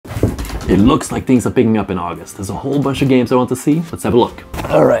It looks like things are picking up in August. There's a whole bunch of games I want to see. Let's have a look.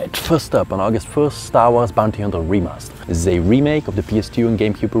 Alright, first up, on August 1st, Star Wars Bounty Hunter Remastered. This is a remake of the PS2 and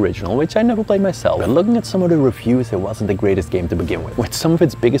GameCube original, which I never played myself. But looking at some of the reviews, it wasn't the greatest game to begin with some of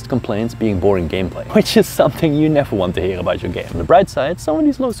its biggest complaints being boring gameplay, which is something you never want to hear about your game. On the bright side, some of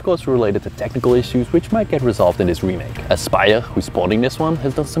these low scores were related to technical issues which might get resolved in this remake. Aspire, who's porting this one,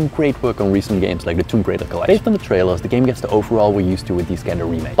 has done some great work on recent games like the Tomb Raider collection. Based on the trailers, the game gets the overall we're used to with these kind of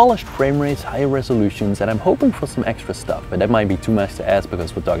remakes. Polished frame rates, higher resolutions, and I'm hoping for some extra stuff, but that might be too much to ask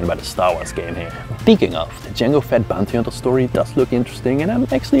because we're talking about a Star Wars game here. Speaking of, the Jango Fett Bounty Hunter story does look interesting and I'm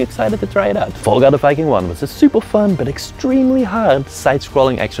actually excited to try it out. Volgarr the Viking 1 was a super fun but extremely hard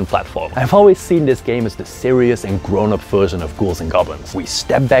side-scrolling action platform. I've always seen this game as the serious and grown-up version of Ghouls and Goblins. We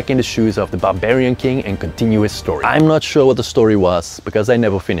step back in the shoes of the Barbarian King and continue his story. I'm not sure what the story was because I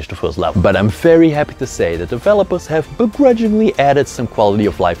never finished the first level, but I'm very happy to say that developers have begrudgingly added some quality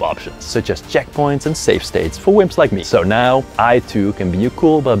of life options, such as checkpoints and save states for wimps like me. So now I too can be a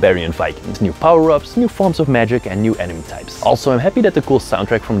cool Barbarian Viking. There's new power-ups, new forms of magic and new enemy types. Also, I'm happy that the cool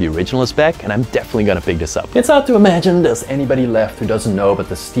soundtrack from the original is back and I'm definitely gonna pick this up. It's hard to imagine there's anybody left who doesn't know about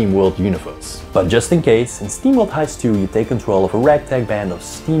the Steamworld universe. But just in case, in Steamworld Heist 2 you take control of a ragtag band of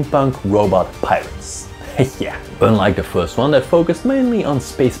steampunk robot pirates. Yeah. Unlike the first one that focused mainly on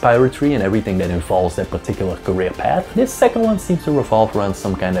space piracy and everything that involves that particular career path, this second one seems to revolve around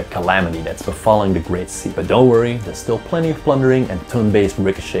some kind of calamity that's befalling the Great Sea. But don't worry, there's still plenty of plundering and turn-based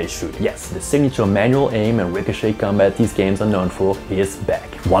ricochet shooting. Yes, the signature manual aim and ricochet combat these games are known for is back.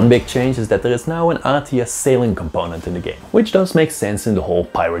 One big change is that there is now an RTS sailing component in the game, which does make sense in the whole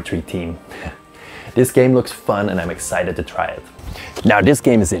piracy theme. This game looks fun and I'm excited to try it. Now this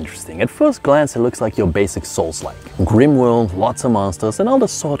game is interesting. At first glance it looks like your basic Souls-like. Grim world, lots of monsters and all the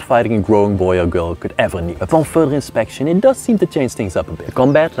sword fighting a growing boy or girl could ever need. Upon further inspection it does seem to change things up a bit. The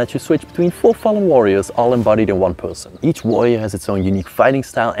combat lets you switch between 4 fallen warriors all embodied in one person. Each warrior has its own unique fighting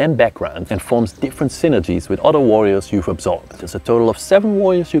style and background and forms different synergies with other warriors you've absorbed. There's a total of 7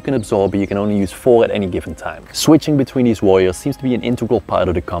 warriors you can absorb, but you can only use 4 at any given time. Switching between these warriors seems to be an integral part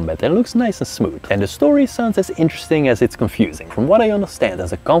of the combat and looks nice and smooth. And the story sounds as interesting as it's confusing. From what I understand,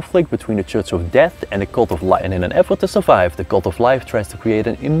 there's a conflict between the Church of Death and the Cult of Life, and in an effort to survive, the Cult of Life tries to create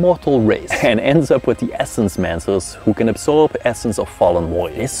an immortal race and ends up with the Essence Mancers who can absorb essence of fallen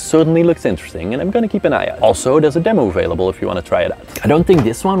warriors. This certainly looks interesting and I'm gonna keep an eye out. Also, there's a demo available if you want to try it out. I don't think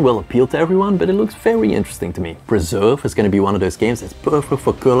this one will appeal to everyone, but it looks very interesting to me. Preserve is gonna be one of those games that's perfect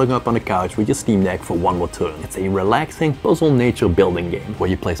for curling up on the couch with your Steam Deck for one more turn. It's a relaxing puzzle nature building game where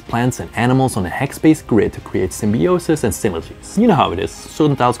you place plants and animals on a hex-based grid to create symbiosis and synergies. You know how it is.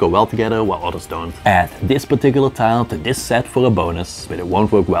 Certain tiles go well together while others don't. Add this particular tile to this set for a bonus, but it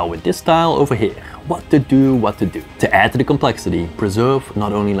won't work well with this tile over here. What to do, what to do. To add to the complexity, Preserve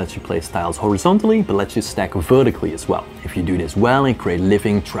not only lets you place tiles horizontally, but lets you stack vertically as well. If you do this well and create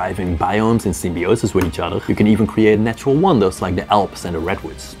living, thriving biomes in symbiosis with each other, you can even create natural wonders like the Alps and the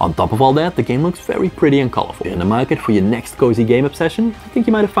Redwoods. On top of all that, the game looks very pretty and colorful. If you're in the market for your next cozy game obsession, I think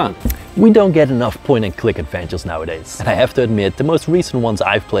you might have found it. We don't get enough point-and-click adventures nowadays. And I have to admit, the most recent ones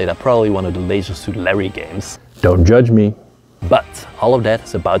I've played are probably one of the Leisure Suit Larry games. Don't judge me. But all of that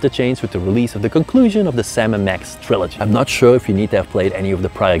is about to change with the release of the conclusion of the Sam and Max trilogy. I'm not sure if you need to have played any of the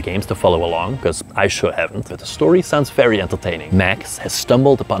prior games to follow along, because I sure haven't, but the story sounds very entertaining. Max has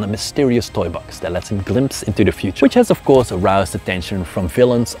stumbled upon a mysterious toy box that lets him glimpse into the future, which has of course aroused attention from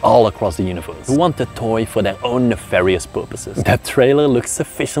villains all across the universe who want the toy for their own nefarious purposes. That trailer looks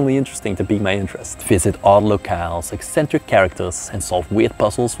sufficiently interesting to pique my interest. Visit odd locales, eccentric characters, and solve weird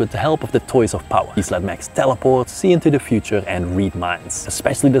puzzles with the help of the Toys of Power. These let Max teleport, see into the future, and read minds.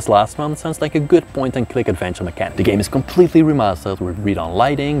 Especially this last one sounds like a good point-and-click adventure mechanic. The game is completely remastered with read-on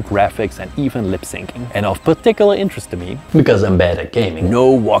lighting, graphics and even lip syncing. And of particular interest to me, because I'm bad at gaming,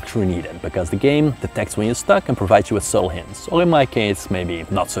 no walkthrough needed, because the game detects when you're stuck and provides you with subtle hints, or in my case maybe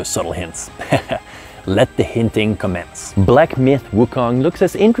not so subtle hints. Let the hinting commence. Black Myth Wukong looks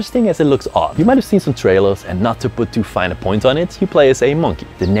as interesting as it looks odd. You might have seen some trailers, and not to put too fine a point on it, you play as a monkey.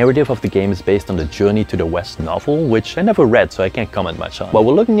 The narrative of the game is based on the Journey to the West novel, which I never read so I can't comment much on. What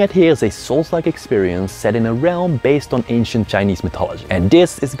we're looking at here is a Souls-like experience set in a realm based on ancient Chinese mythology. And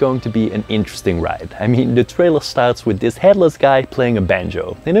this is going to be an interesting ride. I mean, the trailer starts with this headless guy playing a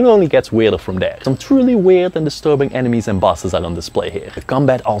banjo, and it only gets weirder from there. Some truly weird and disturbing enemies and bosses are on display here. The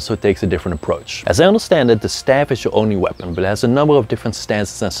combat also takes a different approach. As I understand standard, the staff is your only weapon, but it has a number of different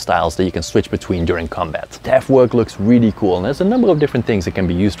stances and styles that you can switch between during combat. Staff work looks really cool and there's a number of different things it can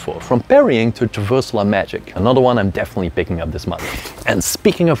be used for, from parrying to traversal and magic. Another one I'm definitely picking up this month. And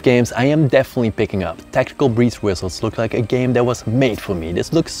speaking of games, I am definitely picking up Tactical Breeze Wizards. Look like a game that was made for me.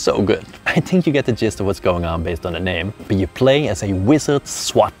 This looks so good. I think you get the gist of what's going on based on the name, but you play as a wizard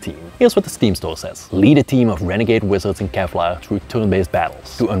SWAT team. Here's what the Steam store says. Lead a team of renegade wizards in Kevlar through turn-based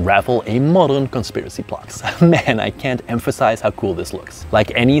battles to unravel a modern conspiracy plot. Man, I can't emphasize how cool this looks.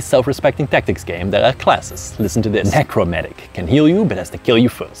 Like any self-respecting tactics game, there are classes. Listen to this. Necromantic can heal you but has to kill you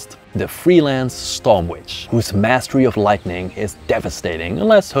first. The freelance Storm Witch, whose mastery of lightning is devastating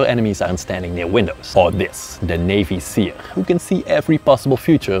unless her enemies aren't standing near windows. Or this, the Navy Seer, who can see every possible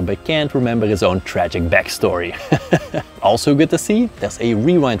future but can't remember his own tragic backstory. Also good to see, there's a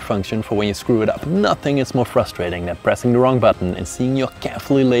rewind function for when you screw it up. Nothing is more frustrating than pressing the wrong button and seeing your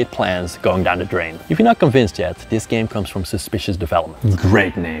carefully laid plans going down the drain. If you're not convinced yet, this game comes from Suspicious Development.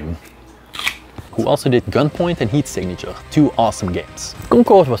 Great name. Who also did Gunpoint and Heat Signature, two awesome games.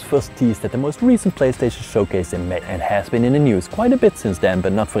 Concord was first teased at the most recent PlayStation showcase in May and has been in the news quite a bit since then,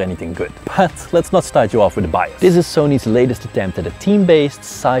 but not for anything good. But let's not start you off with a bias. This is Sony's latest attempt at a team-based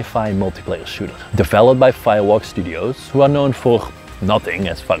sci-fi multiplayer shooter, developed by Firewalk Studios, who are known for nothing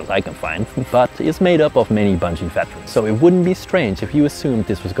as far as I can find, but is made up of many Bungie veterans. So it wouldn't be strange if you assumed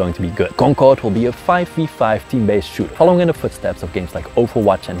this was going to be good. Concord will be a 5v5 team-based shooter, following in the footsteps of games like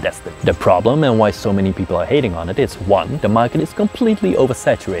Overwatch and Destiny. The problem and why so many people are hating on it is, one, the market is completely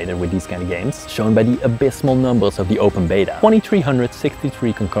oversaturated with these kind of games, shown by the abysmal numbers of the open beta.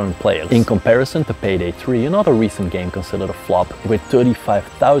 2,363 concurrent players, in comparison to Payday 3, another recent game considered a flop with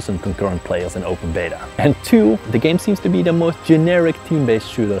 35,000 concurrent players in open beta. And two, the game seems to be the most generic team-based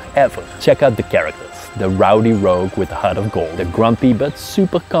shooter ever. Check out the characters. The rowdy rogue with the heart of gold, the grumpy but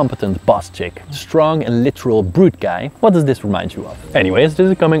super competent boss chick, strong and literal brute guy. What does this remind you of? Anyways,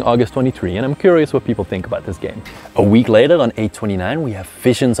 this is coming August 23 and I'm curious what people think about this game. A week later on 8/29 we have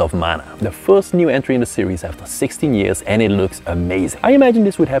Visions of Mana, the first new entry in the series after 16 years, and it looks amazing. I imagine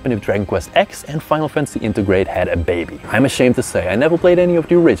this would happen if Dragon Quest X and Final Fantasy Integrate had a baby. I'm ashamed to say I never played any of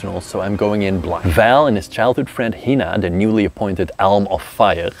the originals, so I'm going in blind. Val and his childhood friend Hina, the newly appointed Alm of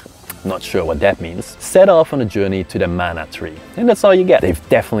Fire, not sure what that means, set off on a journey to the mana tree. And that's all you get. They've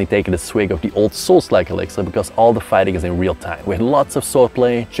definitely taken a swig of the old Souls-like elixir because all the fighting is in real time, with lots of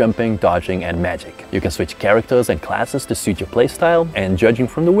swordplay, jumping, dodging and magic. You can switch characters and classes to suit your playstyle, and judging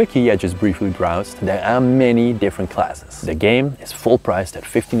from the wiki I just briefly browsed, there are many different classes. The game is full priced at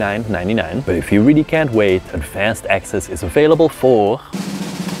 $59.99, but if you really can't wait, Advanced Access is available for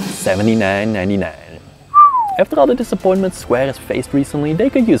 $79.99. After all the disappointments Square has faced recently, they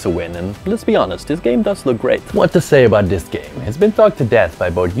could use a win, and let's be honest, this game does look great. What to say about this game? It's been talked to death by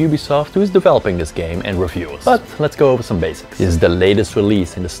both Ubisoft, who is developing this game, and reviewers. But let's go over some basics. This is the latest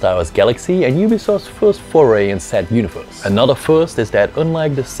release in the Star Wars galaxy and Ubisoft's first foray in said universe. Another first is that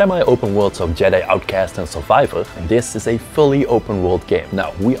unlike the semi-open worlds of Jedi Outcast and Survivor, this is a fully open world game.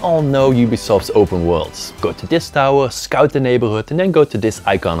 Now, we all know Ubisoft's open worlds. Go to this tower, scout the neighborhood, and then go to this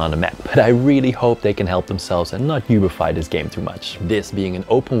icon on the map. But I really hope they can help themselves and not Ubify this game too much. This being an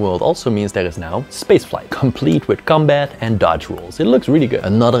open world also means there is now spaceflight, complete with combat and dodge rules. It looks really good.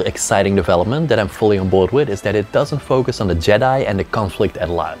 Another exciting development that I'm fully on board with is that it doesn't focus on the Jedi and the conflict at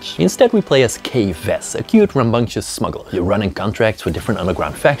large. Instead we play as Kay Vess, a cute rambunctious smuggler. You're running contracts for different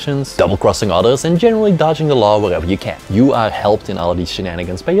underground factions, double-crossing others and generally dodging the law wherever you can. You are helped in all of these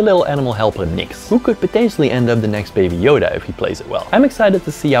shenanigans by your little animal helper Nyx, who could potentially end up the next Baby Yoda if he plays it well. I'm excited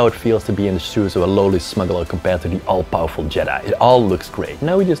to see how it feels to be in the shoes of a lowly smuggler compared to the all-powerful Jedi. It all looks great.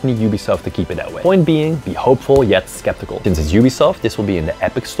 Now we just need Ubisoft to keep it that way. Point being, be hopeful yet skeptical. Since it's Ubisoft, this will be in the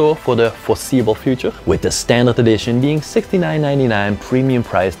Epic Store for the foreseeable future, with the standard edition being $69.99 premium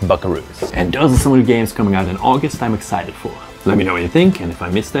priced buckaroos. And those are some of the games coming out in August I'm excited for. Let me know what you think, and if I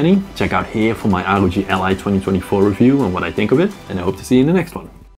missed any, check out here for my ROG Li 2024 review and what I think of it, and I hope to see you in the next one.